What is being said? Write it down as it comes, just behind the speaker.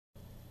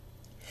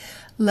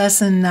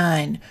Lesson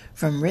 9,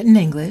 From Written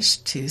English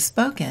to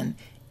Spoken,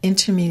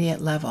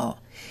 Intermediate Level.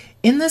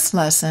 In this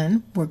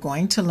lesson, we're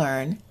going to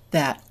learn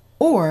that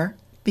or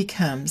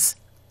becomes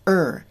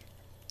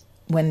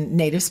when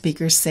native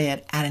speakers say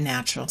it at a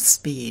natural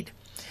speed.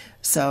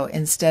 So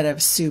instead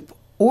of soup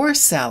or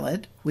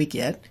salad, we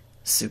get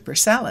super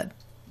salad.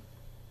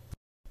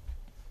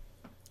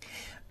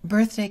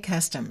 Birthday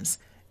customs.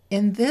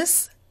 In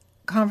this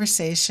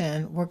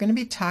conversation, we're going to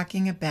be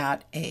talking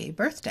about a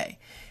birthday.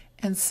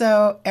 And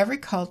so every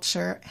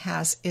culture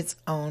has its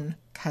own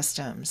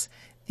customs.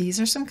 These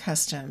are some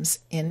customs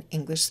in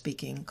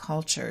English-speaking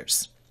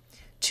cultures.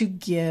 To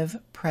give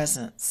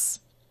presents.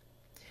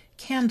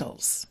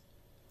 Candles.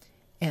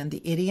 And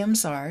the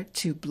idioms are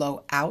to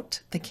blow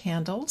out the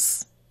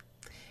candles.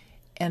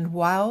 And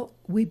while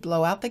we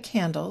blow out the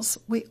candles,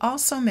 we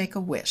also make a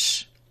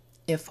wish.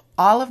 If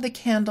all of the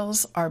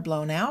candles are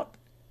blown out,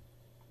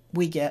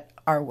 we get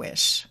our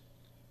wish.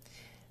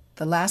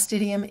 The last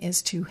idiom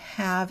is to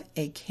have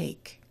a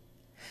cake.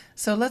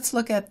 So let's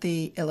look at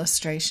the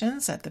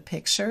illustrations, at the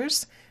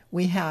pictures.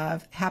 We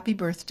have happy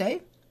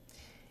birthday,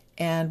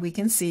 and we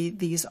can see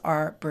these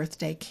are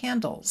birthday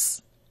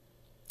candles,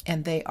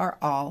 and they are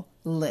all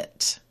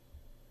lit.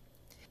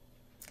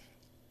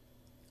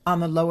 On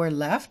the lower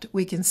left,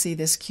 we can see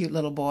this cute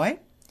little boy.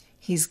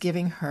 He's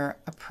giving her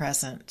a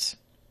present.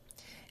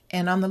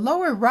 And on the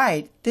lower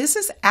right, this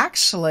is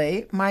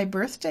actually my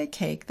birthday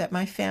cake that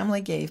my family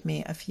gave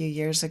me a few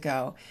years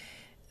ago.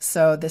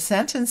 So the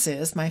sentence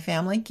is, my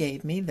family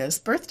gave me this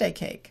birthday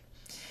cake.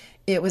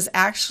 It was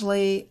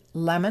actually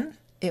lemon.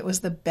 It was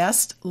the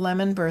best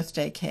lemon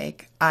birthday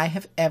cake I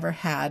have ever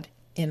had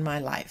in my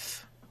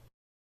life.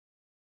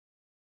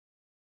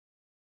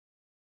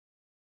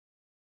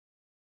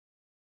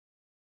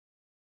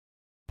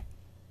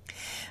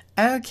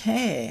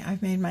 Okay,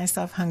 I've made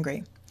myself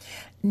hungry.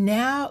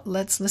 Now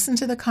let's listen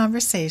to the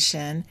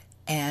conversation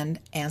and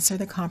answer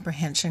the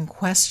comprehension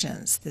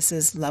questions. This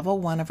is level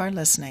 1 of our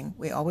listening.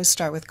 We always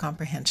start with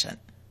comprehension.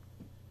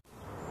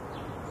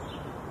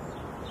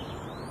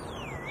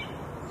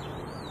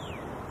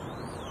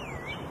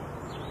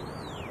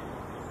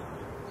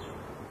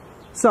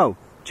 So,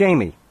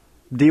 Jamie,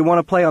 do you want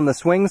to play on the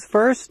swings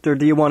first, or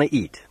do you want to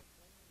eat?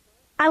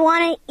 I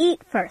want to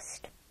eat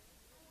first.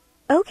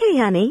 Okay,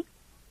 honey.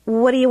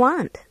 What do you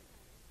want?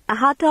 A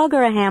hot dog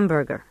or a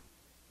hamburger?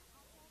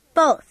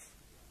 Both.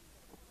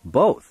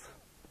 Both?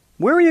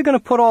 Where are you going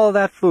to put all of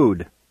that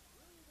food?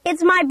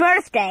 It's my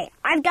birthday.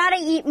 I've got to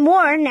eat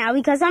more now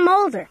because I'm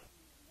older.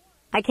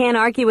 I can't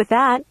argue with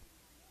that.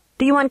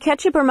 Do you want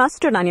ketchup or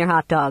mustard on your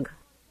hot dog?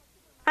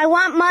 I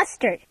want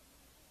mustard.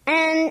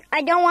 And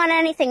I don't want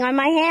anything on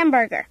my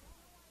hamburger.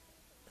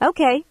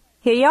 Okay,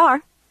 here you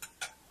are.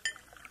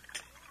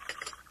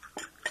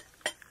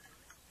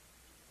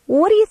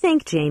 What do you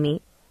think,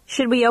 Jamie?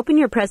 Should we open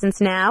your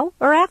presents now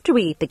or after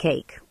we eat the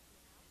cake?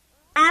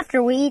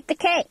 After we eat the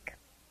cake.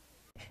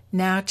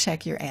 Now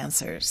check your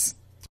answers.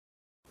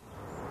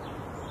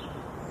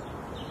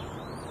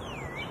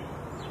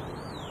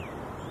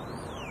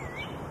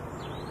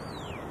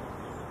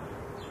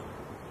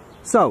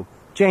 So,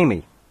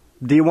 Jamie,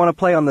 do you want to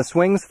play on the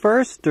swings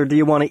first, or do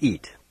you want to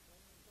eat?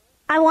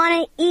 I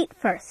want to eat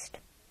first.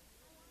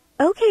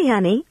 Okay,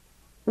 honey.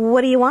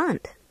 What do you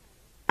want?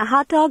 A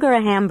hot dog or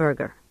a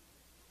hamburger?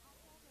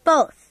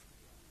 Both.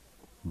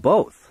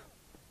 Both?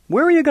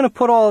 Where are you going to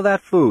put all of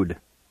that food?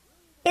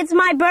 It's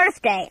my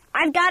birthday.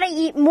 I've got to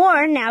eat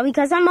more now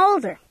because I'm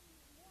older.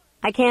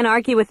 I can't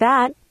argue with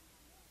that.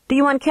 Do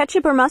you want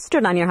ketchup or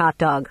mustard on your hot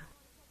dog?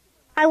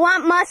 I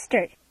want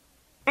mustard.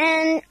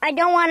 And I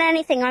don't want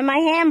anything on my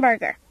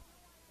hamburger.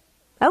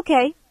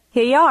 Okay,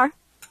 here you are.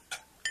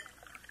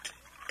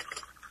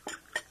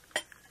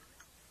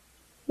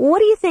 What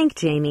do you think,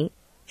 Jamie?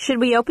 Should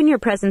we open your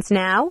presents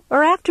now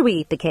or after we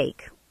eat the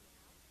cake?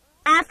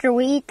 After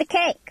we eat the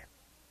cake.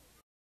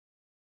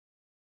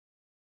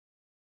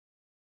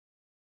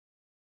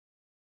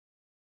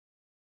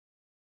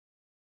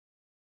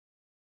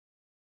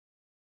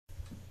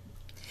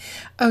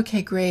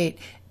 Okay, great.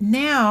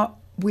 Now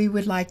we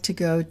would like to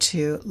go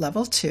to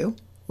level 2,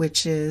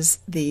 which is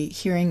the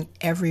hearing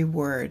every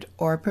word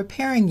or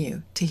preparing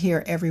you to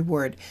hear every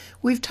word.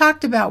 We've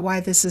talked about why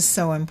this is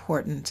so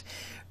important.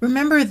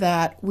 Remember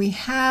that we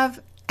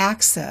have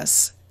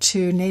access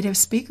to native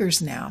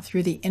speakers now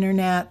through the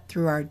internet,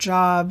 through our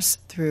jobs,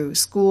 through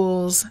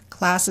schools,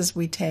 classes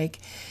we take,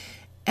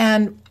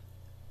 and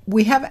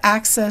we have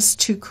access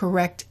to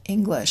correct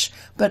English,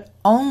 but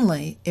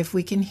only if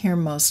we can hear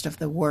most of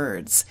the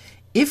words.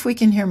 If we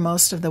can hear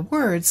most of the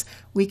words,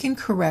 we can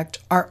correct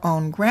our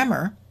own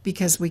grammar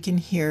because we can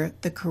hear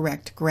the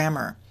correct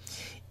grammar.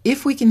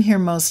 If we can hear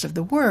most of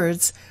the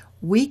words,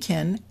 we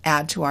can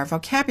add to our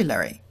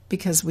vocabulary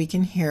because we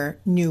can hear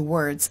new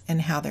words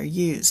and how they're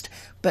used,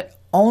 but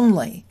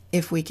only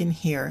if we can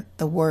hear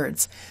the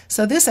words.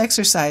 So this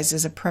exercise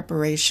is a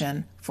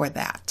preparation for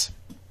that.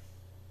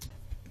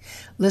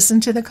 Listen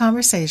to the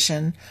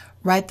conversation,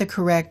 write the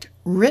correct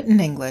written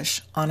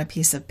English on a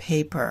piece of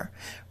paper.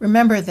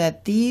 Remember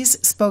that these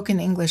spoken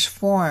English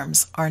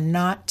forms are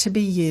not to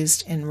be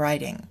used in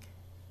writing.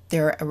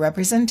 They're a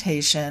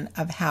representation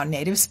of how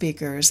native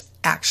speakers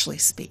actually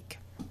speak.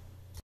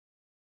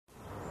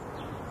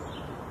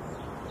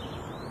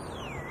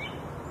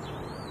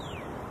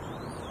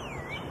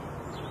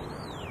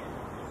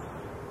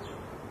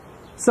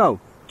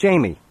 So,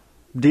 Jamie,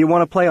 do you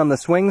want to play on the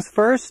swings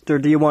first, or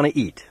do you want to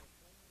eat?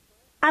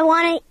 I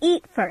want to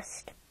eat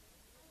first.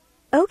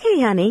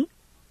 Okay, honey.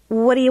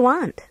 What do you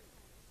want?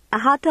 A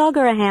hot dog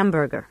or a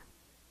hamburger?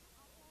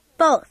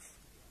 Both.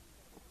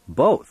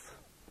 Both?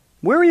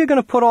 Where are you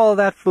going to put all of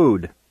that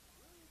food?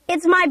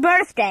 It's my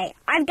birthday.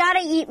 I've got to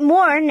eat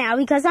more now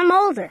because I'm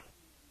older.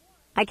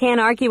 I can't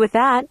argue with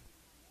that.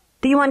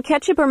 Do you want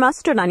ketchup or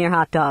mustard on your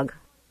hot dog?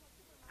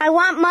 I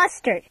want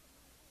mustard.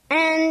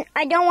 And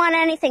I don't want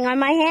anything on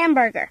my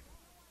hamburger.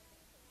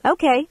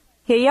 Okay,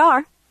 here you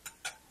are.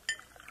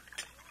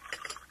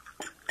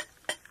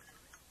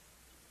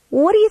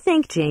 What do you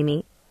think,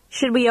 Jamie?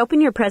 Should we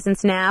open your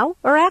presents now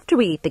or after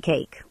we eat the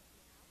cake?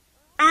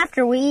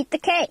 After we eat the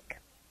cake.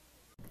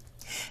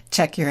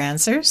 Check your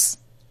answers.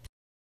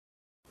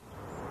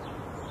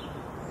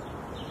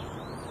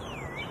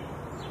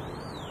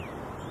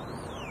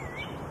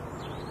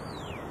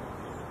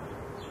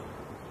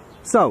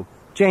 So,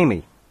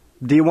 Jamie,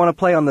 do you want to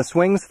play on the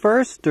swings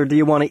first, or do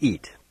you want to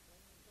eat?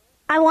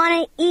 I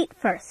want to eat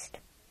first.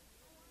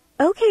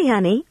 Okay,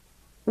 honey.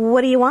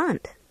 What do you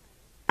want?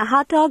 A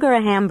hot dog or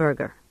a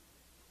hamburger?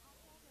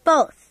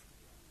 Both.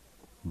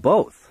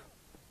 Both?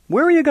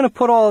 Where are you going to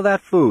put all of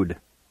that food?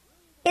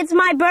 It's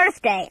my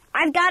birthday.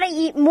 I've got to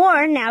eat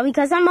more now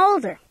because I'm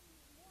older.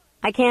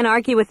 I can't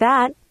argue with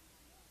that.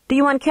 Do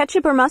you want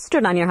ketchup or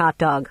mustard on your hot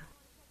dog?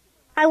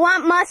 I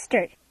want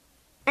mustard.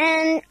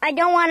 And I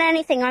don't want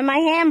anything on my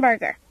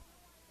hamburger.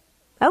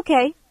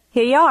 Okay,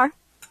 here you are.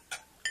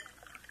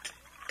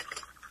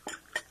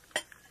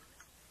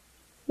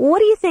 What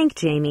do you think,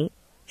 Jamie?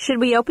 Should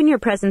we open your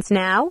presents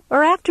now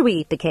or after we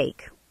eat the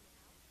cake?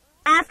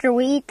 After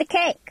we eat the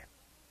cake.